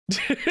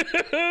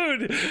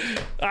Dude,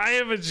 I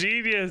am a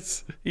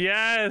genius.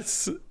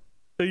 Yes.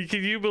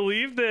 Can you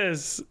believe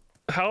this?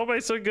 How am I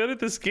so good at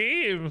this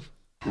game?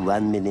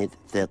 1 minute,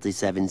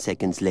 37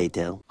 seconds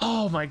later.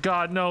 Oh my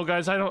god, no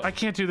guys, I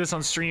can't do this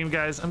on stream,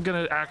 guys. I'm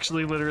gonna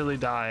actually literally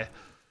die.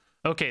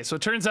 Okay, so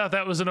it turns out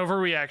that was an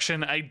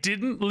overreaction. I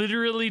didn't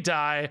literally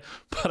die,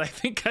 but I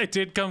think I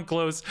did come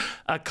close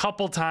a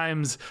couple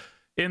times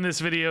in this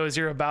video, as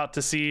you're about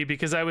to see,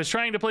 because I was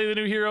trying to play the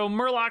new hero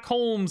Murloc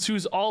Holmes,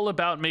 who's all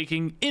about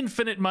making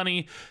infinite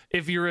money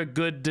if you're a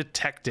good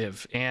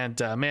detective. And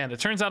man, it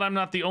turns out I'm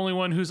not the only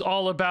one who's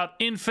all about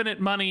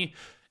infinite money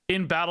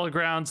in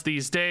Battlegrounds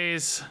these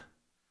days.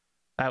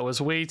 That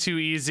was way too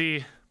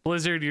easy.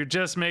 Blizzard, you're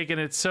just making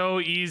it so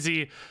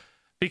easy,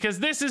 because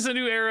this is a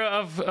new era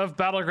of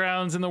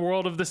Battlegrounds in the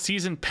world of the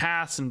season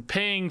pass and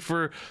paying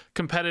for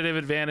competitive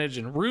advantage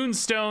and rune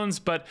stones.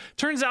 But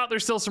turns out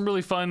there's still some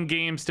really fun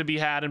games to be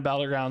had in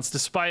Battlegrounds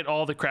despite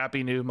all the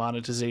crappy new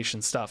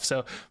monetization stuff. So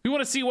if you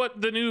want to see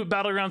what the new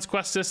Battlegrounds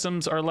quest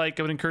systems are like,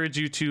 I would encourage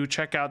you to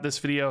check out this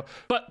video.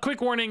 But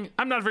quick warning,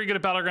 I'm not very good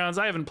at Battlegrounds.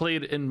 I haven't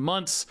played in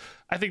months.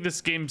 I think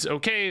this game's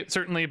okay,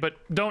 certainly, but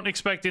don't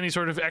expect any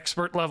sort of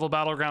expert level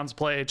Battlegrounds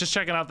play. Just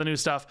checking out the new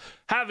stuff,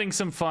 having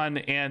some fun,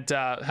 and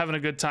having a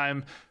good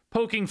time,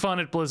 poking fun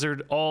at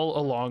Blizzard all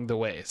along the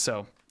way.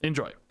 So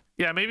enjoy.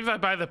 Yeah, maybe if I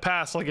buy the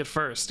pass, I'll get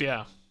first.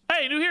 Yeah.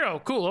 Hey, new hero.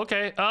 Cool.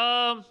 Okay.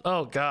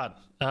 Oh god.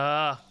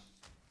 All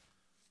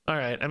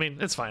right. I mean,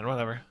 it's fine.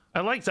 Whatever. I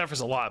like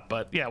Zephyrs a lot,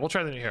 but yeah, we'll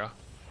try the new hero.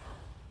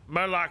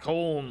 Murloc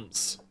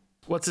Holmes.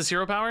 What's his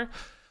hero power?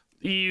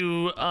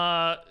 You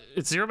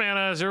it's 0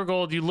 mana, 0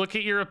 gold. You look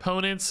at your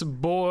opponent's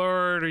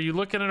board, or you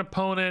look at an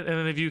opponent, and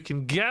then if you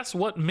can guess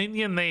what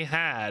minion they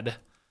had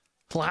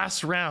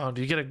last round,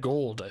 you get a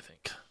gold, I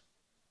think.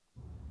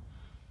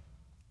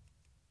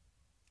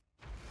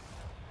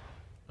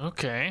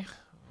 Okay.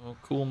 Well,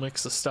 cool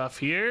mix of stuff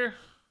here.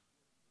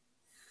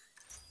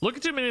 Look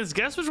at 2 minions.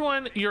 Guess which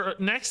one your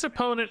next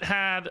opponent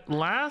had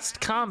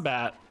last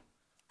combat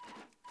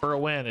for a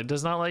win. It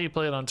does not let you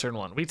play it on turn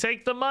 1. We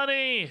take the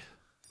money.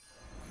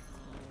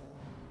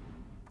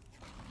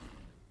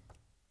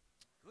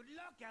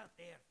 Out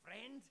there,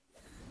 friend.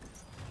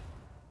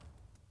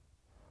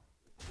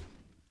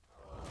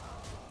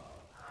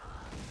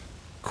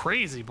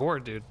 Crazy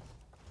board, dude.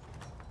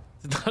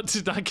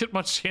 Did not get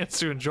much chance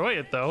to enjoy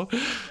it though.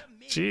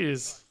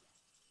 Jeez.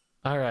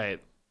 All right.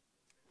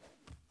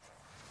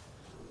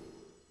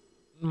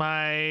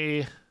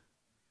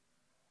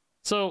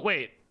 So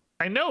wait,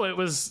 I know it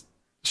was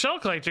Shell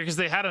Collector because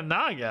they had a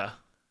Naga.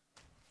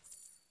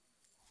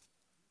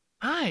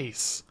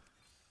 Nice.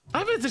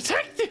 I'm a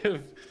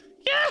detective.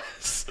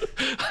 Yes!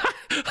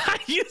 I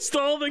used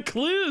all the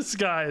clues,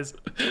 guys.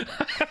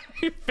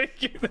 I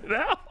figured it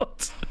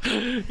out.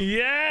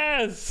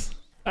 Yes!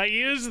 I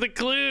used the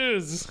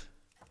clues.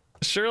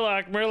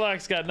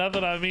 Murloc's got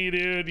nothing on me,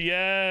 dude.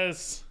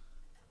 Yes.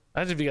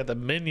 Imagine if you got the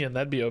minion,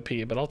 that'd be OP,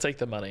 but I'll take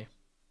the money.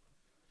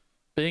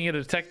 Being a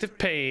detective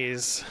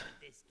pays.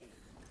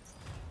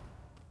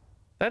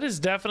 That is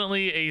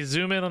definitely a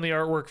zoom in on the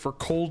artwork for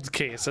Cold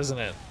Case, isn't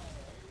it?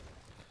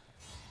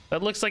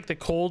 That looks like the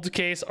Cold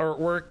Case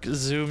artwork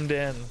zoomed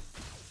in.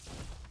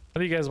 What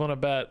do you guys want to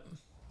bet?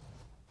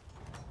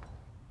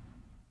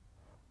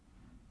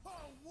 Oh,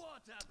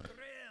 what a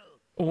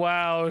thrill.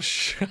 Wow,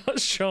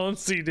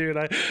 Shonsey, dude.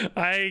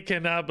 I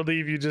cannot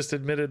believe you just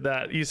admitted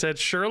that. You said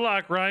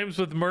Sherlock rhymes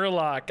with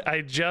Murloc.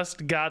 I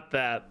just got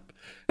that.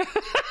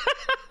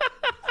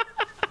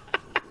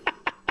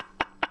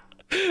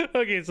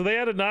 Okay, so they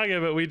had a Naga,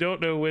 but we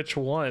don't know which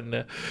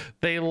one.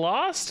 They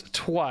lost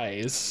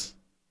twice.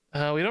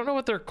 We don't know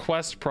what their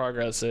quest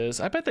progress is.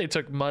 I bet they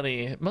took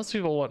money. Most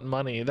people want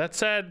money. That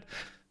said,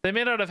 they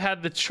may not have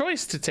had the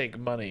choice to take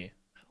money.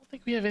 I don't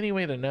think we have any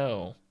way to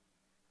know.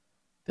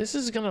 This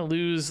is gonna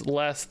lose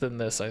less than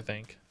this, I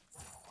think.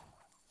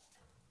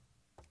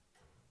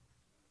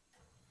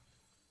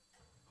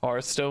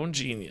 Hearthstone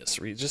genius,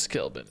 Regis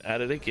Kilbin,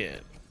 at it again.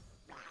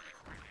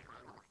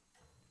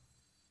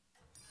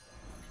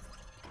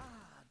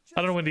 I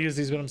don't know when to use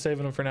these, but I'm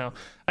saving them for now.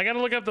 I gotta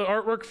look up the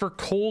artwork for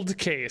Cold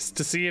Case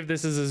to see if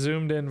this is a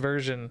zoomed in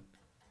version.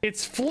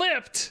 It's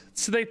flipped,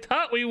 so they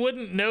thought we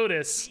wouldn't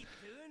notice.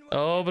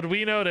 Oh, but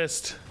we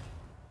noticed.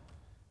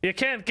 You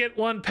can't get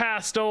one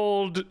past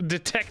old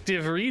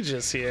Detective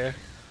Regis here.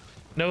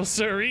 No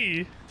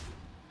siree.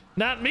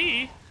 Not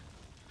me.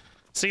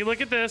 See,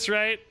 look at this,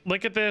 right?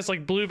 Look at this,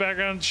 like blue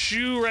background,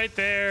 shoe right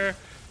there.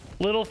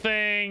 Little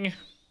thing.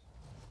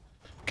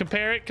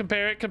 Compare it,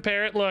 compare it,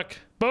 compare it. Look,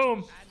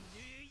 boom.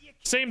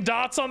 Same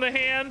dots on the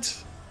hand.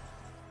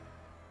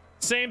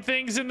 Same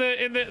things in the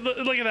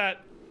look at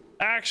that.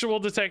 Actual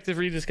Detective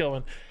Regis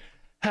Kilman.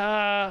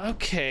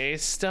 Okay,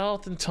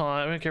 stealth and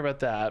taunt. I don't care about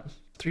that.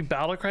 3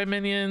 Battlecry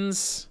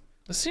minions.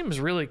 This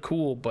seems really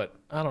cool, but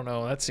I don't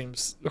know. That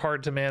seems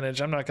hard to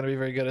manage. I'm not going to be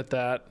very good at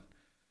that. I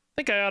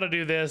think I ought to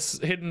do this.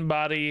 Hidden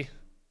body.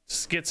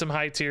 Just get some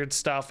high tiered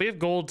stuff. We have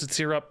gold to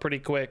tier up pretty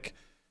quick.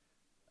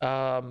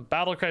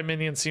 Battlecry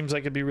minion seems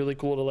like it'd be really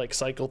cool to like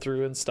cycle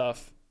through and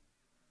stuff.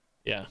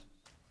 Yeah.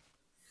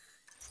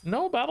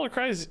 No battle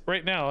cries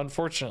right now,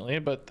 unfortunately,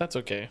 but that's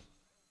okay.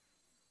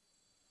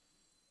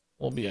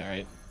 We'll be all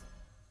right.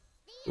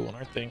 Doing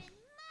our thing.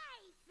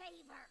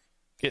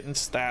 Getting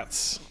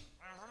stats.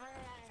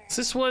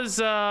 This was,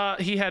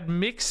 he had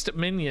mixed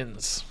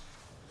minions.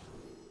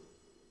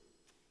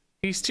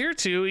 He's tier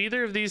 2.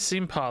 Either of these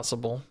seem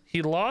possible.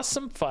 He lost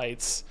some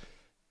fights.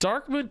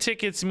 Dark Moon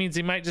tickets means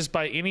he might just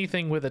buy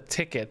anything with a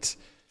ticket.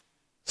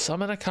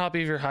 Summon a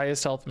copy of your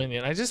highest health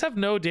minion. I just have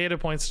no data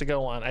points to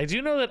go on. I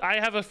do know that I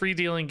have a free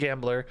dealing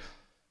gambler.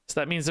 So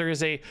that means there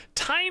is a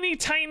tiny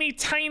chance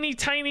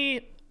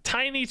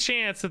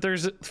that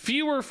there's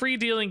fewer free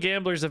dealing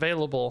gamblers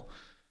available.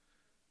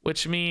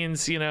 Which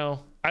means, you know,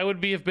 I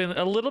would have been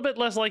a little bit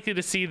less likely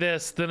to see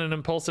this than an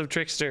impulsive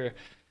trickster.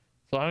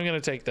 So I'm going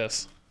to take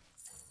this.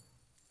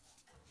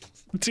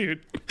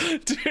 Dude,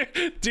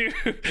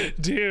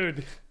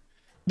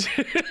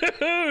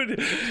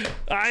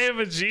 I am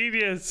a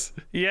genius.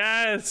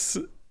 Yes.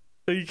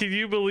 Can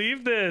you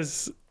believe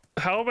this?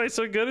 How am I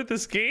so good at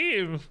this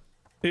game?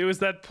 It was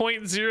that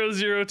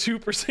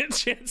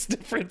 0.002% chance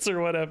difference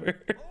or whatever.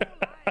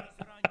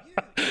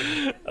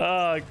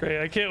 Oh,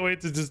 great. I can't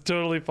wait to just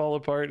totally fall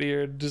apart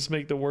here and just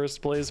make the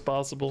worst plays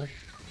possible.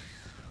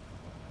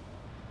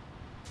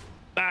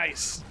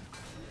 Nice.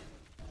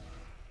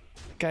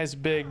 Guy's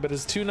big, but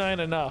is 2-9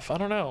 enough? I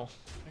don't know.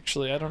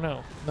 Actually, I don't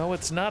know. No,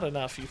 it's not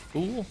enough, you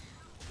fool.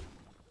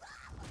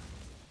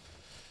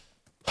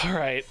 All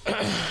right.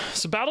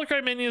 So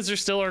Battlecry minions are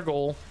still our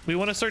goal. We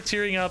want to start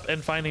tiering up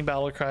and finding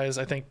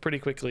Battlecries, I think, pretty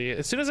quickly.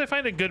 As soon as I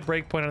find a good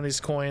breakpoint on these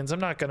coins,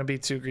 I'm not going to be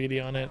too greedy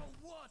on it.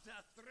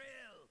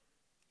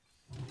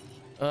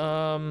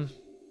 No,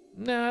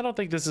 I don't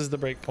think this is the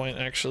breakpoint,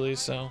 actually,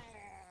 so.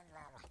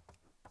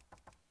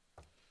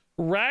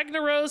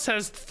 Ragnaros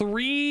has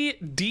 3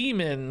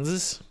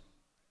 demons.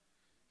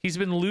 He's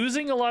been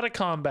losing a lot of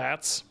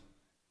combats.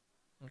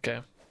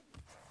 Okay.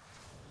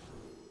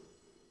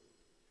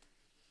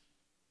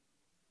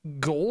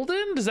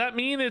 Golden? Does that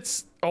mean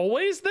it's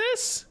always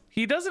this?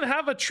 He doesn't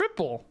have a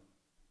triple.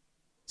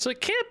 So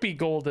it can't be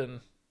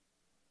golden.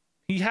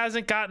 He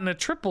hasn't gotten a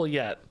triple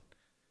yet.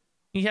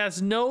 He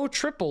has no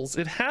triples.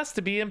 It has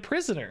to be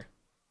Imprisoner.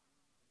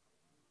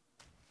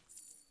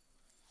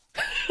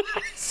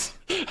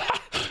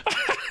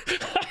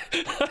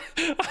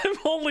 I'm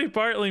only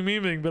partly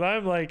memeing, but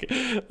I'm like,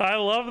 I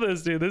love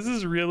this, dude. This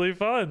is really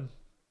fun.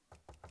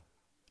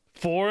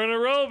 4 in a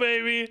row,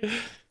 baby.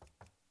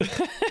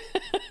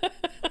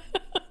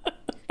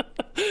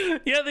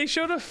 Yeah, they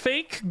showed a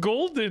fake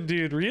golden,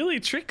 dude.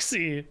 Really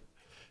tricksy.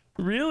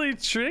 Really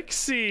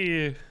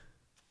tricksy.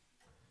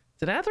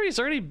 Denathri's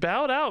already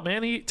bowed out,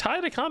 man. He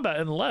tied a combat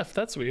and left.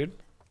 That's weird.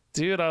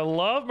 Dude, I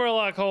love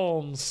Murloc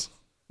Holmes.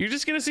 You're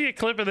just gonna see a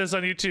clip of this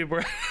on YouTube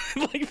where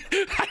like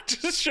I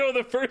just show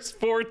the first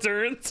 4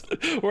 turns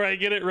where I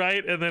get it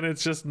right and then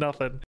it's just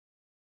nothing.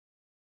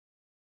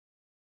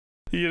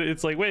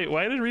 It's like, wait,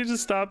 why did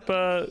Regis stop?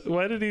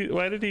 Why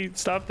did he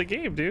stop the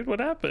game, dude? What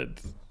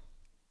happened?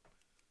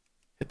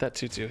 Hit that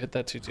 2-2. Hit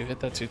that 2-2. Hit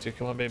that 2-2.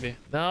 Come on, baby.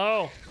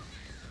 No.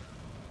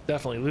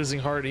 Definitely losing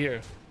hard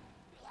here.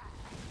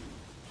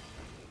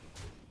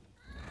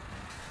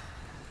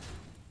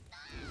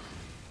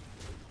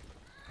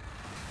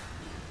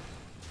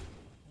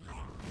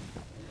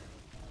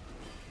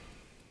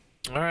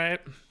 All right.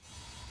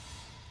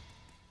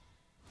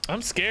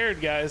 I'm scared,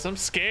 guys. I'm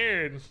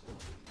scared.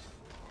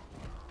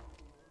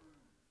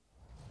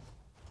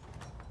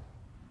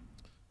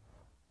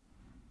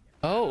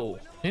 Oh,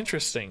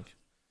 interesting.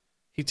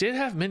 He did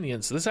have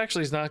minions. This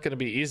actually is not going to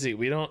be easy.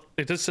 We don't...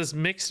 It just says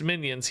mixed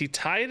minions. He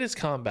tied his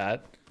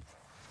combat.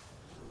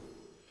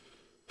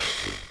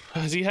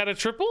 Has he had a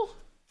triple?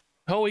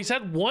 Oh, he's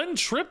had 1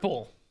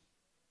 triple.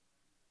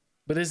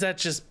 But is that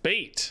just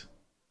bait?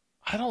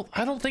 I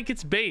don't think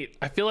it's bait.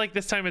 I feel like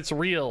this time it's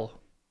real.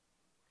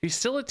 He's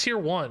still at tier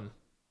 1.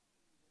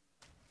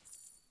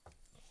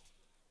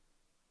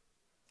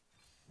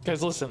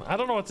 Guys, listen, I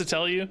don't know what to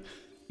tell you.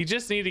 You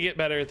just need to get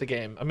better at the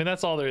game. I mean,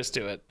 that's all there is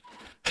to it.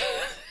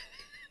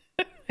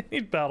 I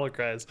need battle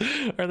cries.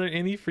 Are there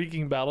any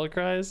freaking battle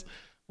cries?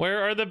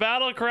 Where are the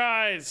battle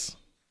cries?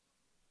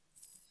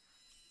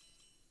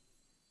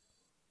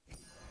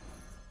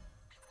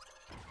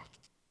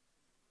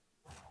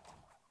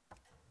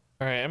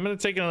 All right, I'm gonna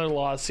take another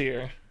loss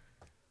here.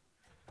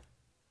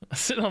 I'm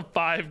sitting on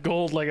 5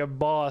 gold like a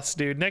boss,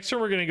 dude. Next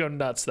turn we're gonna go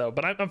nuts though,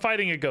 but I'm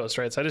fighting a ghost,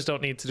 right? So I just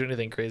don't need to do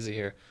anything crazy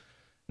here.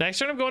 Next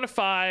turn I'm going to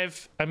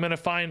 5. I'm gonna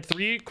find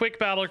 3 quick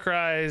battle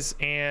cries,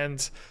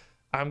 and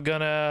I'm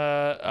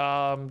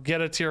gonna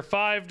get a tier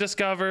 5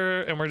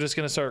 discover, and we're just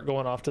gonna start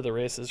going off to the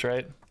races,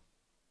 right?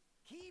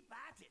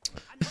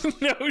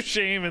 No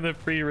shame in the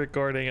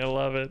pre-recording. I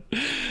love it.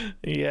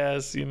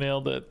 Yes, you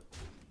nailed it.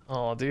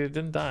 Oh, dude, it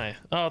didn't die.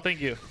 Oh,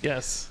 thank you.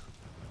 Yes.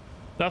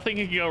 Nothing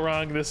can go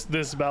wrong this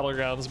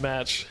Battlegrounds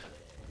match.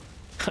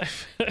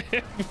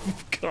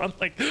 I've gone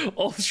like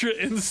Ultra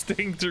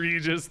Instinct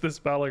Regis this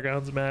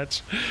Battlegrounds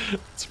match.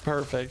 It's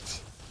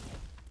perfect.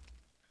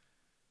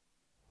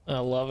 I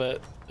love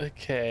it.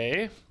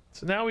 Okay.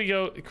 So now we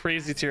go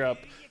crazy tier up.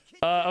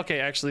 Okay,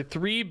 actually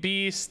 3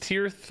 beasts,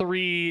 tier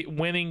 3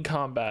 winning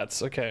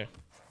combats. Okay.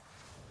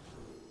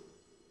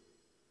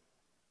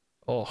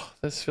 Oh,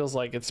 this feels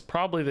like it's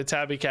probably the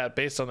tabby cat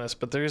based on this,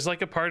 but there's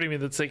like a part of me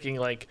that's thinking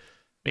like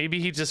maybe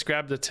he just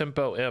grabbed a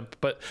tempo imp,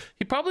 but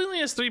he probably only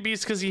has 3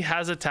 beasts because he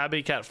has a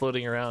tabby cat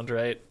floating around,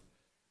 right?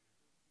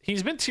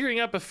 He's been tearing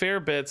up a fair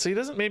bit, so he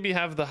doesn't maybe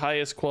have the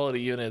highest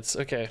quality units.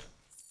 Okay.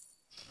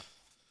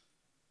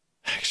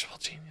 Actual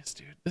genius,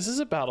 dude. This is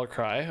a battle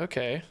cry.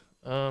 Okay.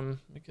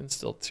 We can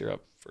still tier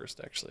up first,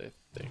 actually, I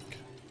think.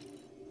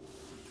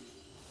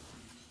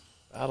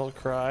 Battle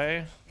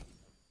cry.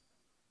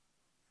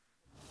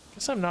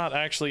 Guess I'm not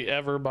actually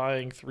ever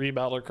buying 3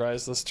 battle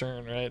cries this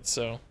turn, right?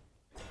 So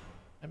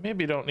I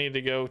maybe don't need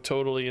to go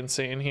totally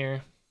insane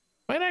here.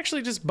 Might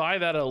actually just buy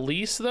that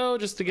Elise though,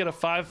 just to get a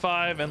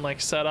 5/5 and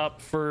like set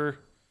up for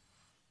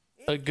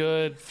a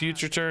good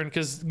future turn,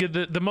 because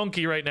the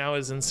monkey right now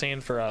is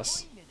insane for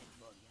us.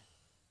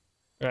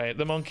 Right,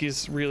 the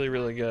monkey's really,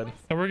 really good,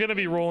 and we're gonna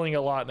be rolling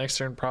a lot next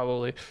turn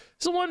probably.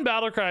 It's a 1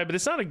 battle cry, but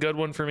it's not a good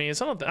one for me.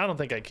 So I don't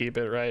think I keep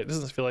it. Right, it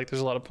doesn't feel like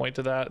there's a lot of point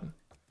to that.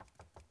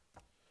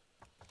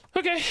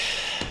 Okay,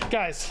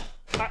 guys,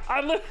 I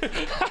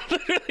literally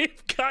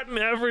have gotten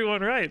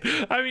everyone right.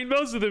 I mean,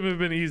 most of them have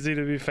been easy,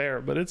 to be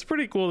fair, but it's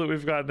pretty cool that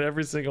we've gotten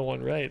every single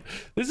one right.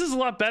 This is a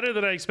lot better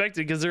than I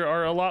expected because there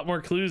are a lot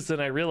more clues than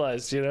I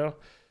realized, you know?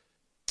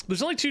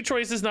 There's only 2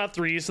 choices, not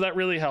 3, so that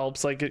really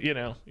helps. Like, you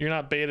know, you're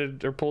not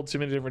baited or pulled too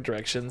many different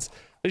directions.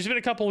 There's been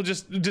a couple of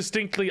just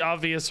distinctly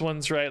obvious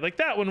ones, right? Like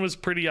that one was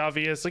pretty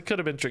obvious. It could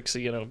have been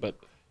tricksy, you know, but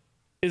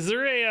is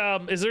there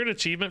an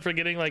achievement for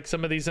getting like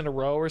some of these in a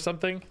row or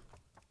something?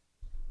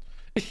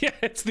 Yeah,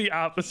 it's the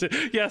opposite.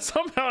 Yeah,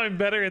 somehow I'm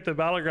better at the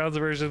Battlegrounds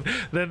version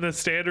than the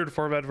standard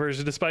format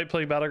version, despite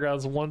playing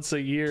Battlegrounds once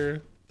a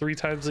year, 3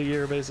 times a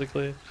year,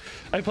 basically.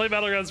 I play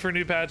Battlegrounds for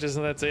new patches,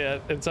 and that's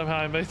it. And somehow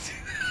I'm,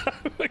 oh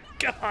my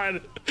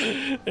god,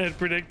 at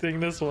predicting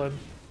this one.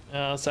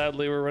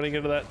 Sadly, we're running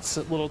into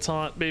that little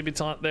taunt, baby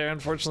taunt there.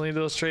 Unfortunately,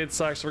 those trade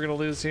sucks. We're gonna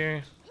lose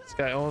here. This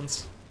guy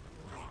owns.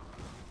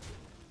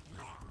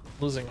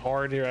 Losing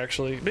hard here,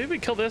 actually. Maybe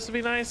kill this would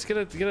be nice. Get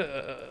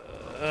a.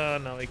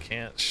 No, he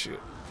can't. Shoot.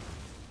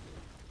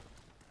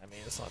 I mean,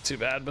 it's not too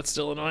bad, but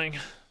still annoying.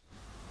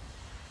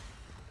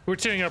 We're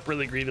tearing up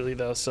really greedily,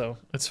 though, so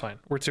it's fine.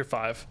 We're tier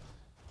 5.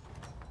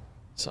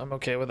 So I'm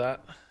okay with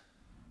that.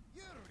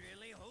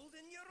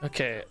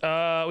 Okay,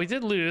 we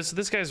did lose. So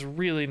this guy's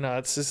really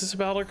nuts. Is this a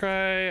battle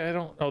cry? I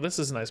don't... Oh, this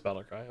is a nice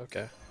battle cry.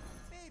 Okay.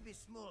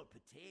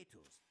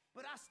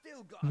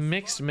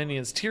 Mixed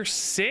minions. Tier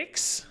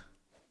 6?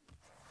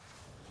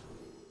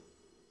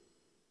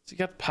 You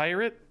got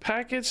pirate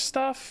package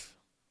stuff?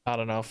 I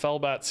don't know.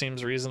 Fellbat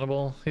seems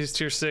reasonable. He's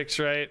tier 6,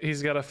 right?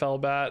 He's got a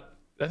Fellbat.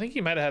 I think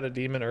he might have had a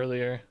demon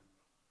earlier.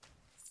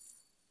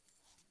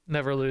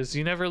 Never lose.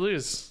 You never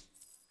lose.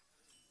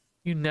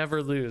 You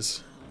never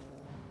lose.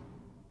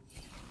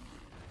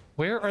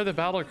 Where are the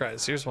battle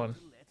cries? Here's one.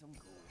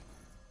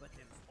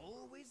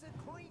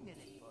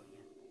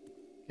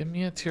 Give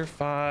me a tier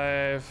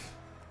 5.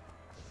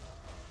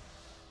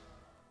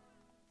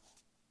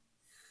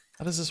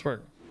 How does this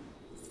work?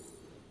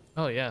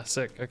 Oh yeah,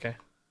 sick. Okay.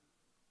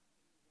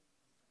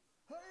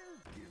 I'll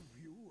give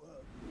you a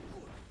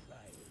good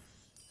price.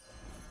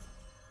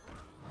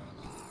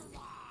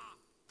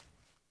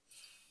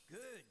 Good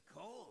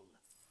call.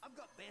 I've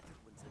got better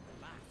ones in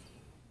the back.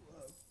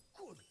 A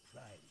good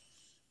price.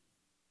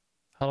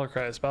 Battle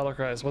cries, battle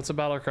cries. What's a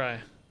battle cry?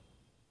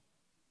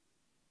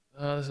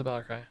 This is a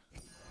battle cry.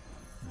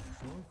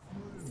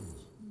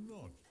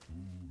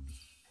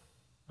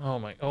 Oh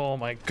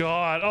my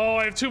god. Oh,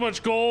 I have too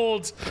much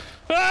gold.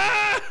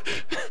 Ah!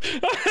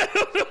 I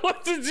don't know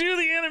what to do.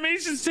 The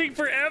animations take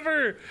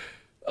forever.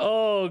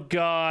 Oh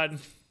god.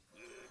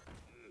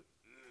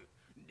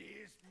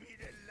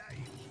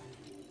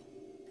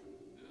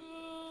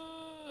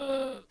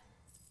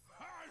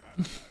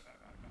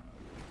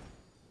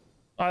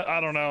 I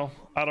don't know.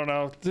 I don't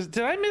know. Did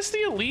I miss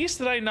the Elise?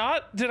 Did I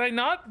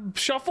not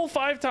shuffle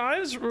 5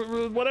 times?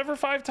 Whatever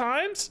 5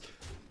 times?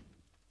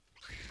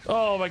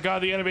 Oh my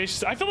god, the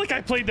animations. I feel like I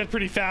played that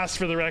pretty fast,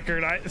 for the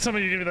record. Some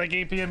of you gave me like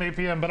 8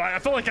 p.m, but I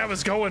felt like I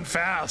was going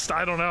fast.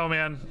 I don't know,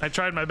 man. I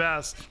tried my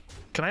best.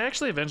 Can I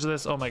actually avenge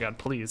this? Oh my god,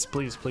 please,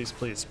 please, please,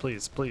 please,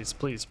 please, please,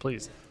 please,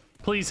 please.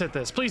 Please hit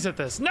this. Please hit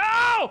this. No!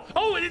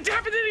 Oh, it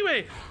happened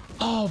anyway.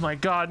 Oh my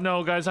god,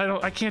 no, guys.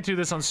 I can't do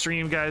this on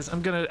stream, guys.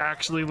 I'm gonna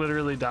actually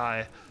literally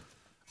die.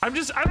 I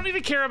don't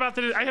even care about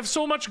the... I have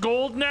so much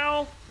gold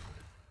now.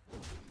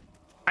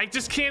 I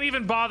just can't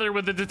even bother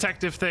with the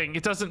detective thing.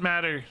 It doesn't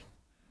matter.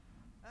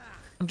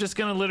 I'm just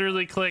gonna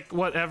literally click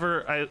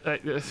whatever.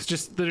 It's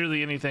just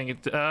literally anything.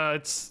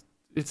 It's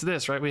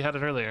this, right? We had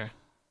it earlier.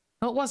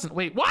 No, it wasn't.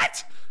 Wait,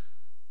 what?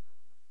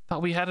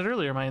 Thought we had it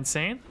earlier. Am I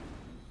insane?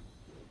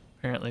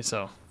 Apparently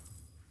so.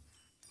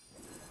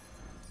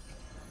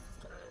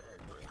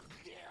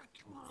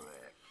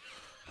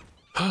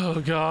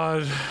 Oh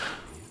god,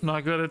 I'm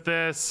not good at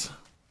this.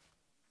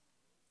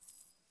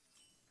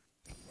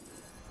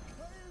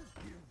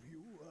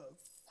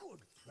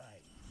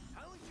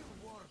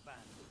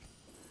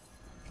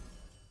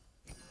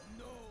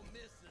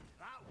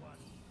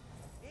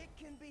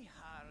 Try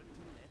hard to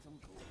let 'em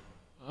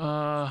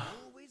go.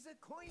 Always a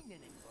coin in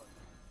it, bud.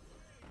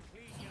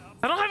 Clean you up.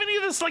 I don't have any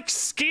of this like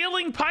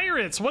scaling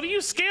pirates. What do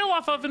you scale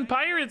off of in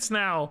pirates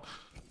now?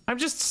 I'm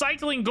just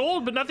cycling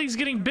gold, but nothing's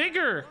getting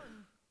bigger.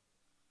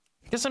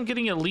 Guess I'm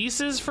getting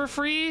Elises for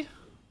free.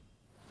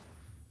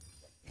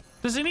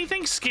 Does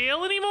anything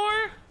scale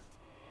anymore?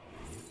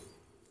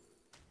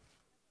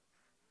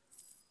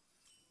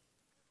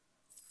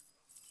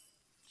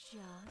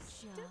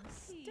 Just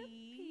a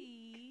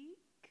peek.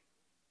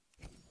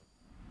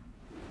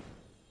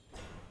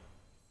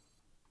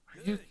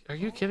 Are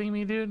you kidding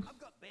me, dude? I've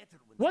got better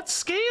ones. What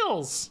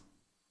scales?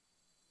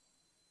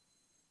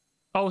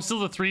 Oh, still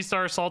the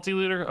 3-star salty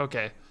looter?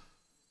 Okay.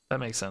 That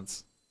makes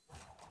sense.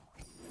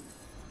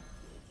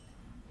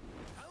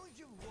 How's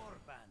your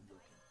warband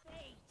looking?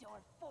 Fate or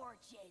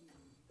fortune.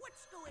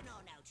 What's going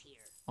on out here?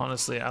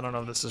 Honestly, I don't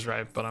know if this is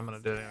right, but I'm gonna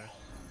do it anyway.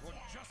 For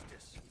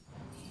justice.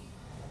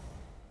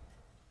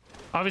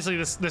 Obviously,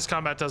 this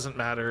combat doesn't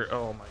matter.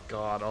 Oh my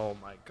god, oh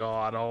my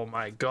god, oh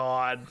my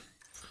god.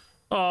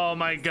 Oh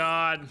my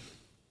god.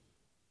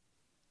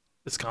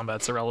 This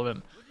combat's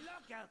irrelevant. Good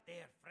luck out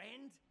there,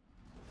 friend.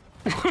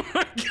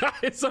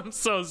 Guys, I'm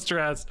so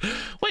stressed.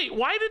 Wait,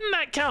 why didn't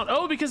that count?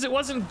 Oh, because it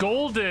wasn't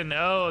golden.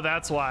 Oh,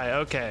 that's why.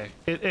 Okay.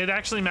 It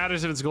actually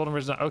matters if it's golden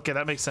versus not. Okay,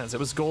 that makes sense. It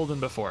was golden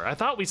before. I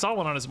thought we saw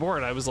one on his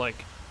board. I was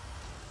like,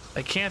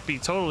 I can't be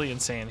totally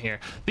insane here.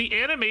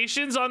 The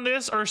animations on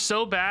this are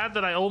so bad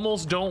that I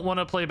almost don't want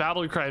to play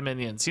Battlecry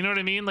minions. You know what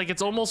I mean? Like,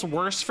 it's almost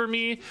worse for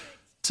me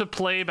to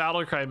play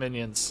Battlecry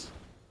minions.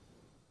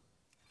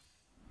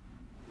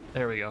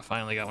 There we go.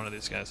 Finally got one of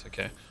these guys.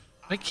 Okay. Do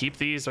I keep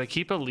these? Do I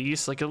keep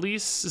Elise? Like,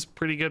 Elise is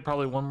pretty good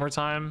probably one more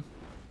time.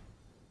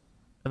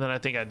 And then I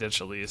think I ditch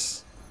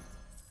Elise.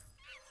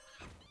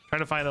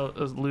 Trying to find a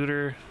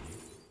looter.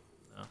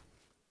 No.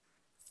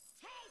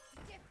 Taste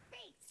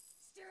defeat,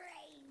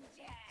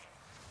 stranger.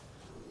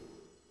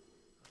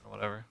 Or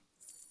whatever.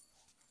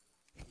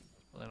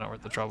 Really not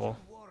worth the trouble.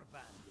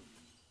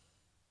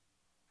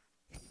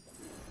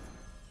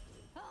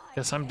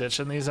 Guess I'm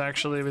ditching these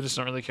actually. We just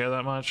don't really care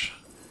that much.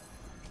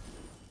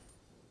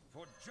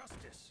 For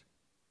justice.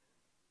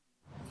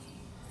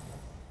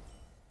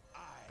 I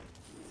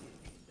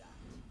did that.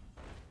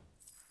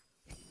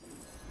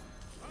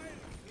 I'll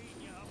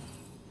clean you up.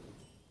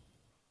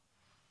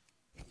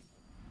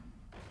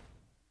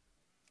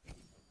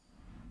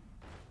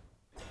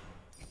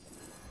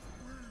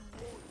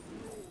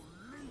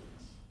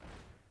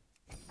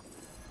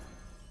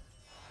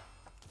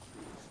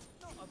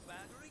 Not a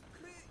bad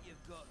recruit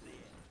you've got there.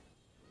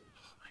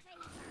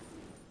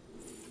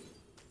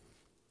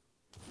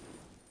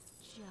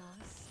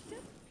 Just a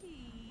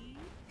peek.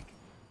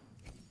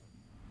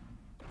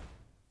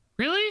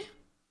 Really?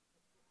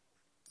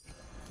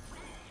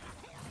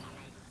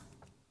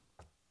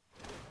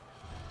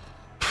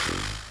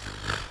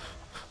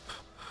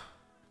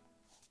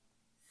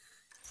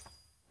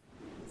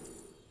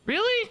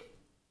 Really?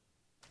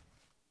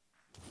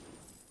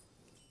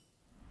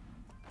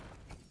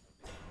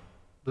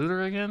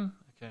 Looter again?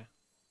 Okay.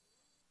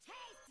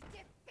 Taste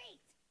defeat,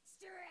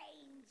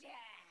 stranger.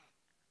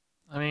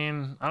 I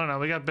mean, I don't know.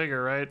 We got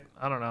bigger, right?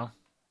 I don't know.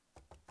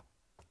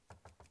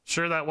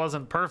 Sure, that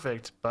wasn't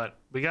perfect, but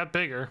we got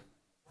bigger.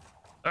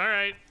 All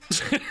right.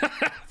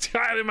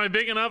 God, am I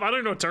big enough? I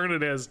don't know what turn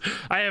it is.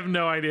 I have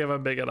no idea if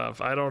I'm big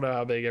enough. I don't know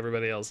how big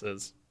everybody else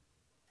is.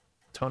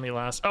 Tony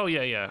last. Oh,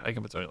 yeah, yeah. I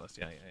can put Tony last.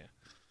 Yeah, yeah, yeah.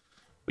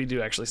 We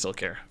do actually still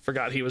care.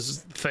 Forgot he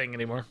was the thing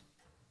anymore.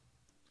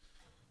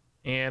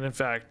 And in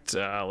fact,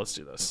 let's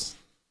do this.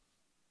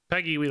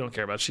 Peggy, we don't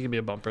care about. She can be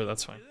a bumper.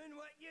 That's fine. Doing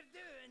what you're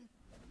doing.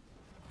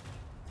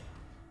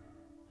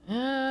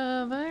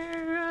 Yeah,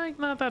 they're like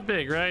not that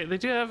big, right? They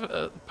do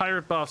have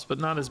pirate buffs, but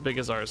not as big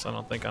as ours, I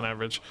don't think, on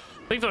average.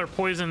 I think they're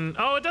poison.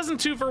 Oh, it doesn't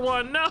 2 for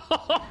 1.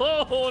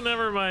 No,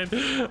 never mind.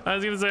 I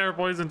was gonna say our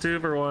poison 2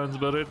 for 1s,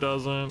 but it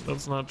doesn't.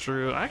 That's not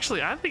true.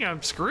 Actually, I think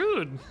I'm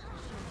screwed.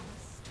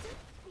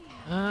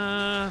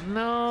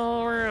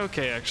 No, we're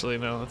okay. Actually,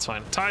 no, that's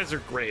fine. Ties are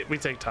great. We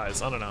take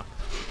ties. I don't know.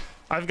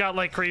 I've got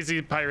like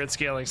crazy pirate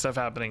scaling stuff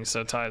happening,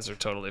 so ties are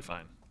totally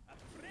fine. A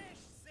fresh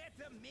set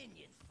of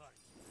minions for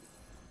you.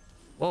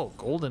 Whoa,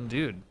 golden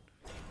dude.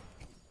 I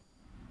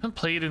haven't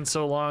played in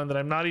so long that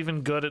I'm not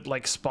even good at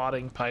like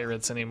spotting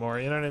pirates anymore.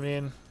 You know what I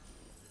mean?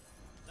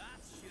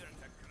 That's sure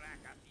to crack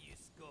a few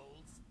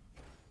skulls.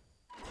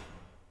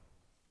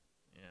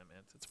 Yeah,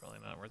 man, it's probably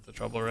not worth the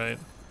trouble, right?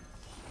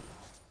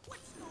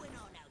 What's going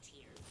on out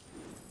here?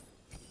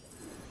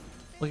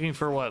 Looking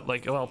for what?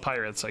 Like, well,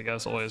 pirates, I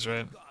guess, always,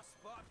 right? Got a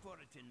spot for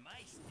it in my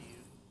stew.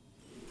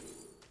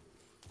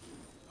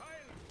 I'll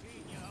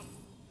clean you up.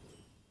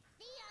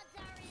 The odds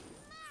are in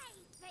my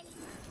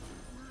favor.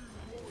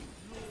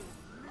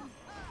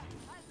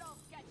 I love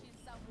catching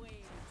some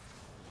waves.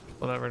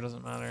 Whatever,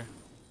 doesn't matter.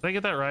 Did I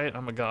get that right?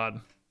 I'm a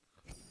god.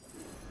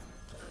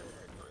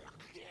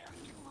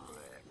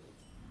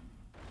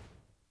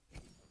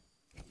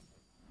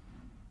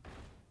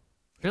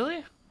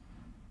 Really?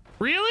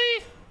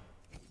 Really?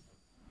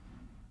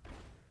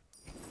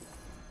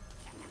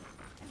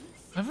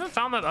 I've haven't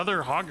found that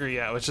other Hogger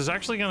yet, which is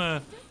actually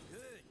gonna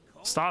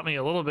stop me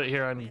a little bit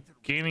here on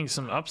gaining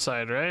some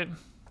upside, right?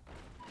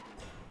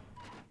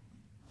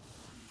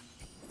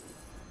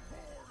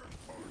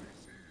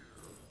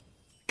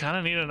 Kind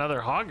of need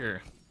another Hogger.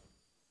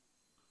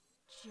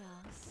 Just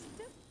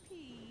a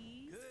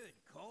piece. Good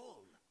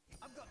call.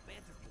 I've got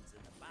better ones in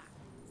the back.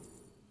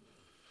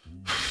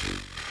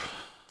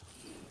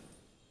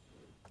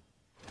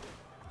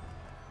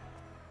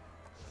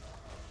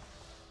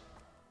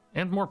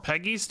 And more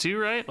Peggies too,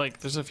 right? Like,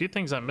 there's a few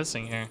things I'm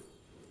missing here.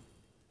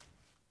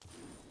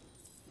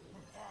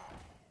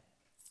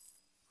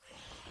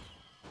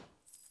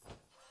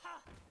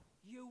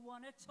 You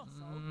want a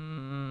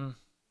tussle?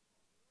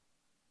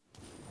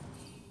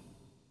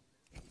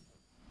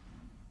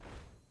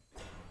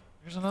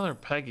 There's another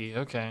Peggy.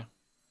 Okay.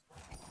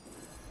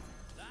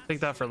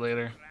 Take that for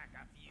later.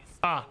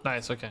 Ah,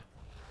 nice. Okay.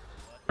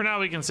 For now,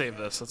 we can save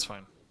this. That's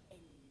fine.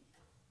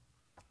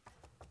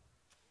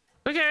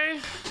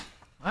 Okay.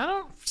 I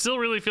don't still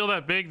really feel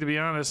that big, to be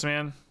honest,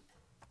 man.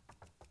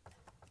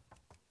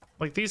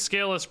 Like, these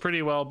scale us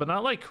pretty well, but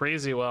not like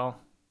crazy well.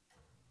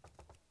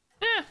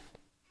 Eh,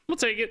 we'll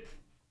take it.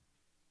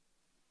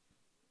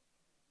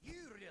 You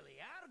really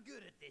are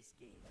good at this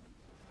game.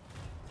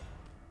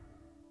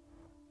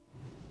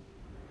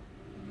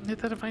 Hit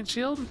that divine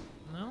shield?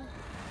 No.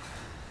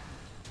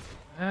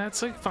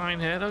 That's a fine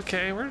hit.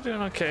 Okay, we're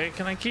doing okay.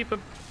 Can I keep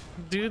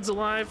dudes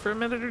alive for a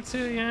minute or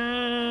two? Yeah.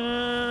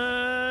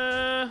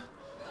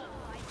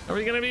 Are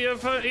we gonna be a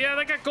fun? Yeah,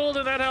 that got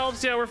golden. That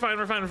helps. Yeah, we're fine.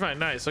 We're fine. We're fine.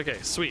 Nice. Okay,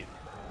 sweet.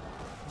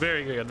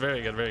 Very good.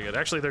 Very good. Very good.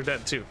 Actually, they're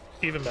dead too.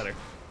 Even better.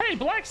 Hey,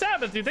 Black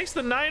Sabbath, dude. Thanks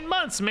for the 9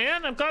 months,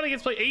 man. I'm glad I get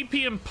to play AP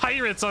and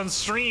Pirates on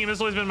stream. This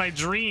has always been my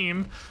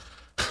dream.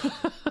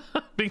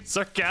 Being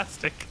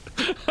sarcastic.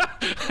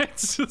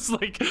 It's just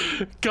like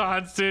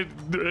constant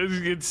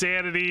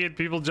insanity and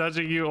people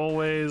judging you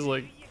always,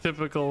 like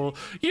typical.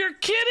 You're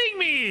kidding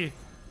me.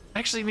 I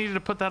actually needed to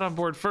put that on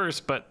board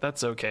first, but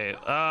that's okay.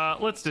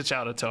 Let's ditch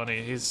out a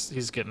Tony.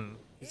 He's getting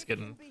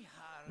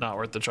not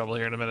worth the trouble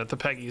here in a minute. The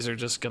Peggies are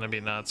just gonna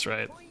be nuts,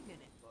 right?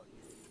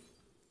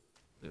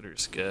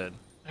 Looter's good.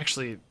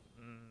 Actually,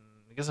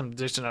 I guess I'm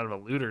dishing out of a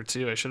looter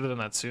too. I should have done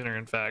that sooner,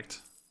 in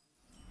fact.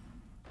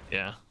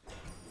 Yeah.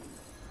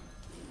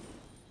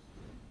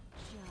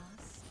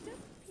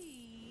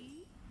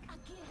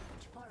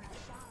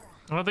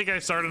 I don't think I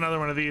start another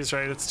one of these,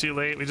 right? It's too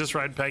late. We just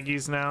ride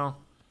Peggies now.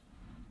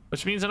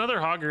 Which means another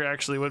Hogger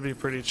actually would be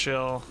pretty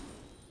chill.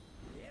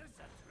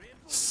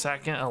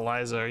 Second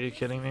Eliza, are you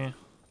kidding me?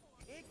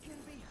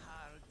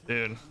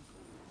 Dude.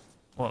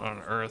 What on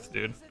earth,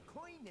 dude?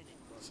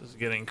 This is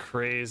getting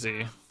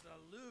crazy.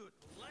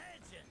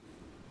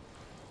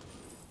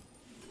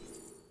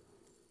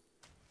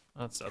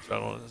 That's Death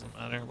Rattle, it doesn't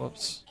matter.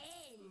 Whoops.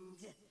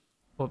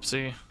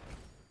 Whoopsie.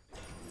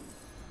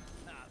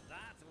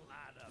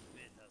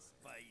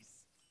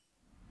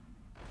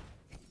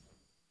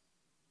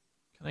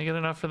 Can I get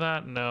enough for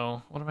that?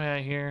 No. What am I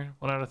at here?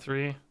 1 out of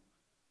 3.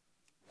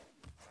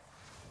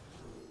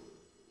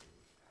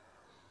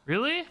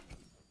 Really?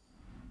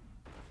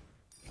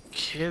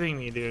 Kidding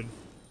me, dude.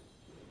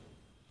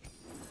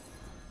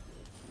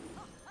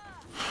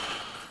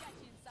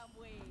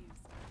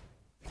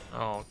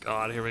 Oh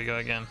god, here we go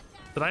again.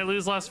 Did I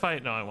lose last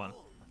fight? No, I won.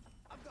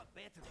 I've got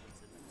better ones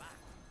in the back.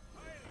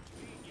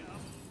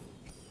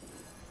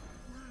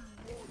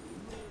 Good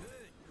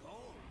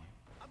call.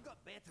 I've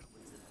got better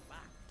ones in the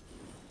back.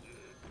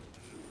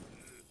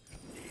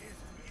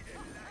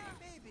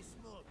 Maybe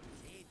small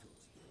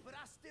potatoes, but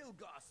I still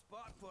got a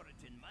spot for it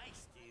in my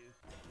stew.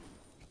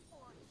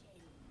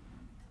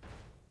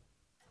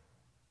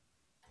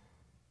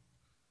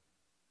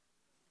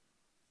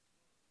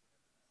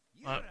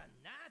 You're a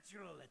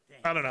natural at this.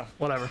 I don't know.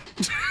 Whatever.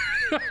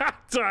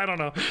 So I don't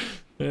know.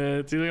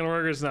 It's either gonna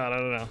work or it's not. I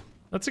don't know.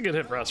 That's a good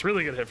hit for us.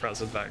 Really good hit for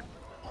us, in fact.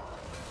 Am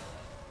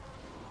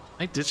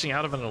I ditching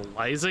out of an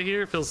Eliza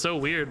here? It feels so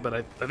weird, but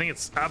I think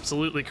it's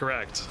absolutely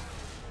correct.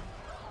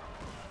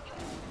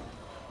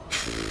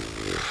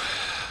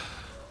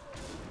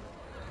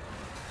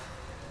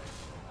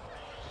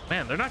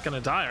 Man, they're not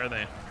gonna die, are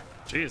they?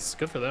 Jeez,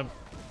 good for them.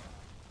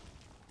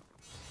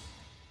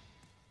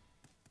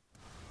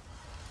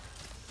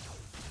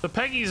 The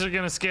Peggies are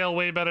gonna scale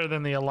way better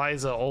than the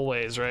Eliza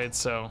always, right?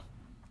 So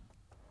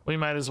we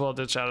might as well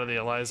ditch out of the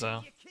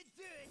Eliza. You could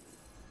do it.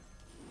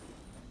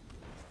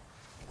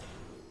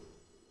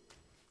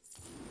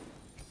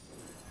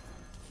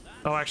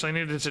 Oh, actually, I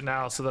need to ditch it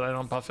now so that I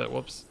don't buff it.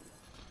 Whoops.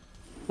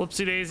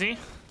 Whoopsie daisy. Of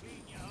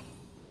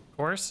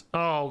course.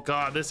 Oh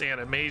god, this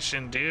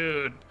animation,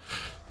 dude.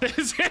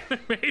 This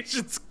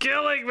animation's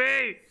killing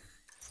me.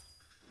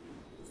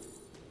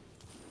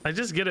 I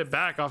just get it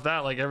back off that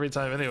like every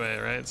time anyway,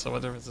 right? So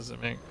what difference does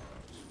it make?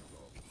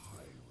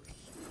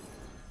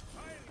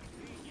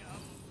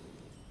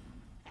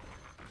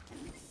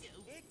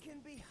 It can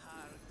be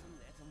hard to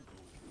let them go,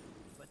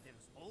 but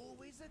there's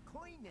always a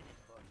coin in it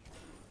for you.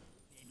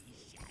 Any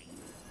shine.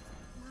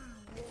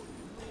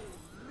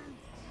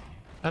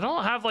 I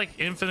don't have like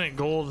infinite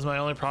gold is my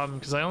only problem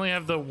because I only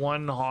have the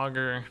one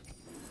Hogger.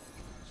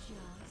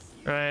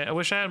 Right, I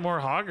wish I had more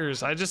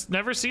hoggers. I just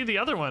never see the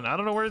other one. I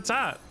don't know where it's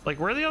at. Like,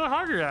 where the other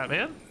hogger at,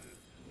 man?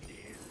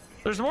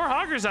 There's more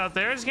hoggers out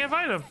there. I just can't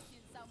find them.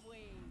 In some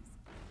ways.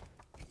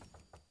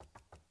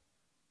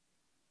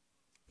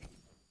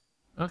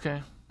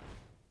 Okay.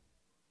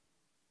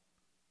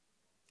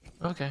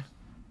 Okay.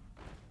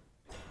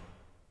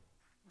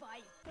 By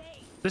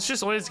faith. This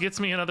just always gets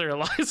me another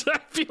Eliza, I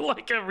feel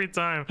like, every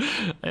time.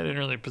 I didn't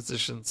really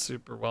position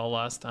super well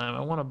last time.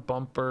 I want a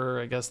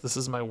bumper. I guess this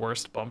is my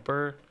worst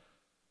bumper.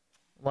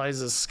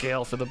 Eliza's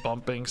scale for the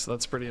bumping, so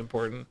that's pretty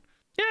important.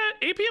 Yeah,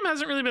 APM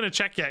hasn't really been a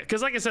check yet,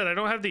 because like I said, I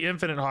don't have the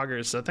infinite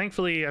hoggers, so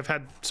thankfully I've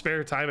had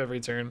spare time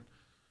every turn.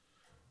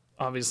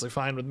 Obviously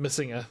fine with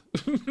missing a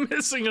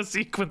missing a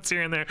sequence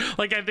here and there.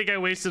 Like, I think I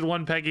wasted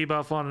one Peggy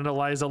buff on an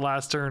Eliza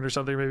last turn or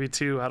something, maybe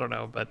two, I don't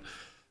know, but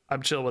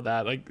I'm chill with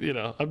that. Like, you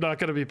know, I'm not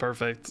gonna be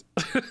perfect.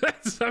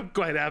 I'm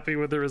quite happy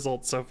with the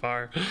results so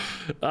far.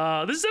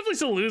 This is definitely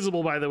still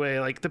losable, by the way.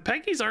 Like, the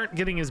Peggies aren't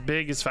getting as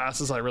big as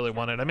fast as I really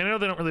wanted. I mean, I know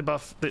they don't really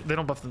buff, they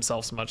don't buff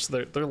themselves much,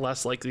 so they're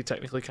less likely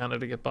technically kind of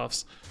to get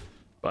buffs,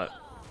 but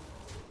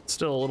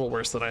still a little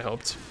worse than I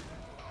hoped.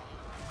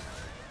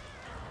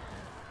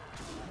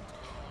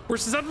 We're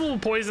susceptible to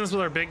poisons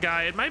with our big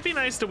guy. It might be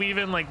nice to weave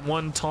in like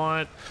one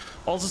taunt.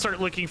 Also start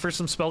looking for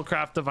some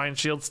spellcraft divine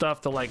shield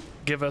stuff to like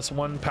give us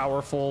one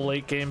powerful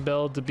late game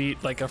build to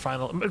beat like a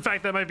final. In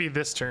fact, that might be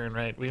this turn,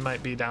 right? We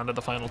might be down to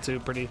the final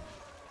two pretty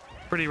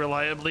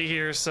reliably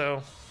here.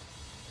 So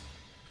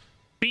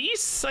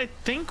beasts, I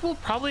think, will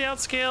probably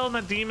outscale, and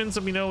that demons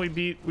that we know we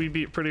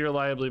beat pretty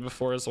reliably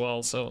before as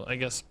well. So I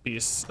guess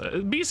beasts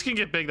beasts can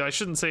get big though. I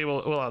shouldn't say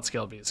we'll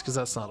outscale beasts, because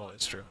that's not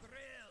always true.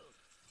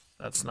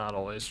 That's not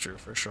always true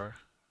for sure.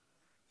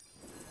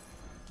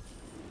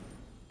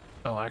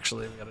 Oh,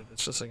 actually, we gotta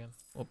ditch this again.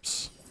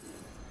 Whoops.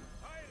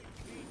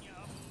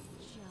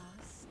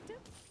 Just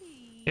a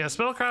piece. Yeah,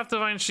 Spellcraft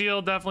Divine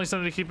Shield, definitely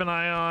something to keep an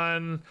eye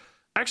on.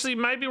 Actually,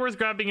 might be worth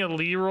grabbing a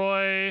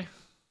Leroy.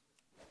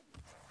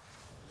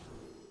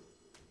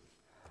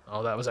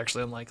 Oh, that was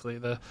actually unlikely.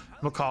 The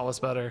McCall was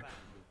better.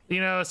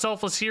 You know, a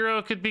Selfless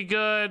Hero could be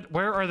good.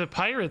 Where are the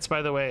pirates,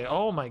 by the way?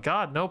 Oh my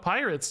god, no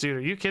pirates, dude.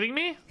 Are you kidding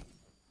me?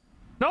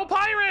 No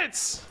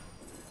pirates!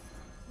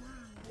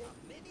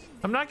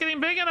 I'm not getting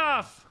big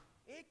enough.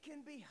 It can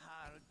be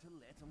hard to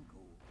let them go.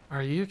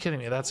 Are you kidding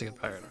me? That's a good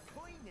pirate.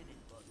 Coin in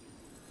it, buddy.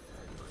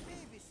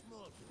 Maybe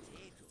small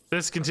potatoes.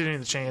 This continuing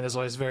the chain is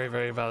always very,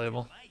 very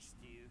valuable. Nice,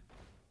 dude.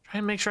 Try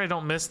and make sure I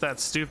don't miss that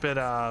stupid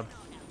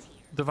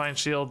Divine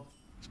Shield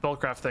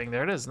spellcraft thing.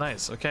 There it is.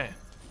 Nice. Okay.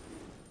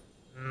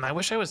 I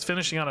wish I was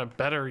finishing on a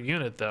better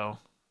unit, though.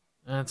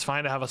 It's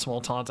fine to have a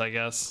small taunt, I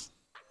guess.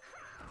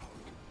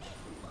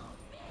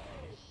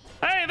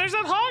 Hey, there's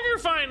that Hogger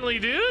finally,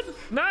 dude.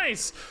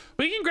 Nice.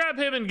 We can grab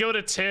him and go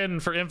to 10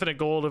 for infinite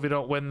gold if we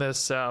don't win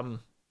this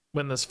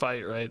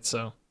fight, right?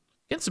 So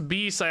against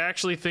Beast, I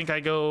actually think I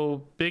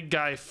go big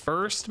guy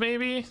first,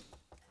 maybe.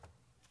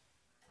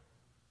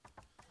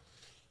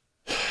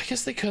 I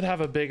guess they could have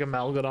a big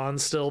Amalgadon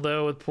still,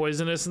 though, with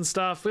poisonous and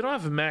stuff. We don't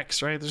have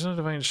mechs, right? There's no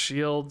divine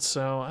shield,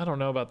 so I don't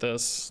know about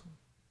this.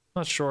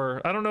 Not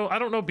sure. I don't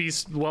know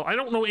Beast well. I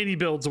don't know any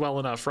builds well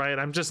enough, right?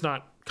 I'm just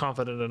not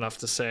confident enough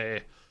to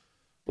say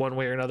one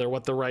way or another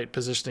what the right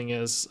positioning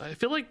is. I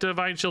feel like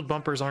divine shield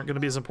bumpers aren't going to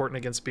be as important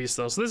against Beast,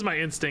 though, so this is my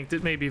instinct.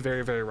 It may be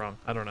very, very wrong.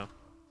 I don't know.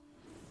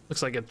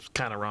 Looks like it's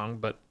kind of wrong,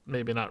 but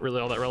maybe not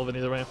really all that relevant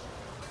either way.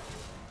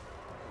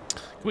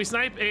 Can we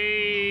snipe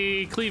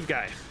a cleave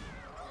guy?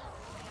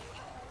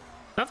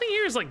 Nothing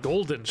here is like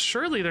golden.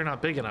 Surely they're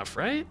not big enough,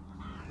 right?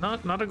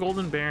 Not a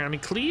golden baron. I mean,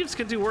 cleaves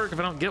could do work if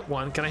I don't get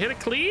one. Can I hit a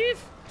cleave?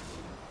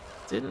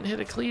 Didn't hit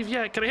a cleave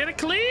yet. Can I hit a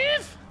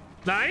cleave?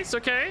 Nice,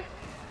 okay.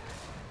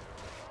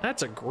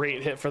 That's a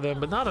great hit for them,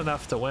 but not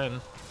enough to win.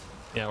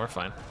 Yeah, we're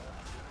fine.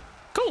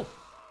 Cool.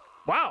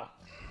 Wow.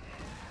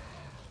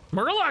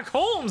 Murloc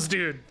Holmes,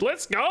 dude.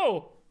 Let's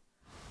go.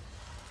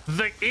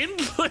 The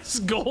endless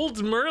gold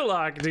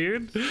Murloc,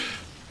 dude.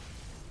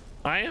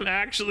 I am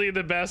actually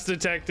the best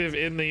detective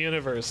in the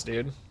universe,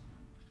 dude.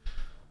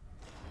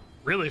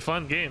 Really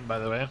fun game, by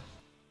the way.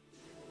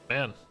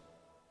 Man.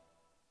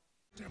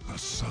 Step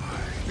aside.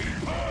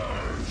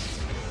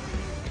 Emerge!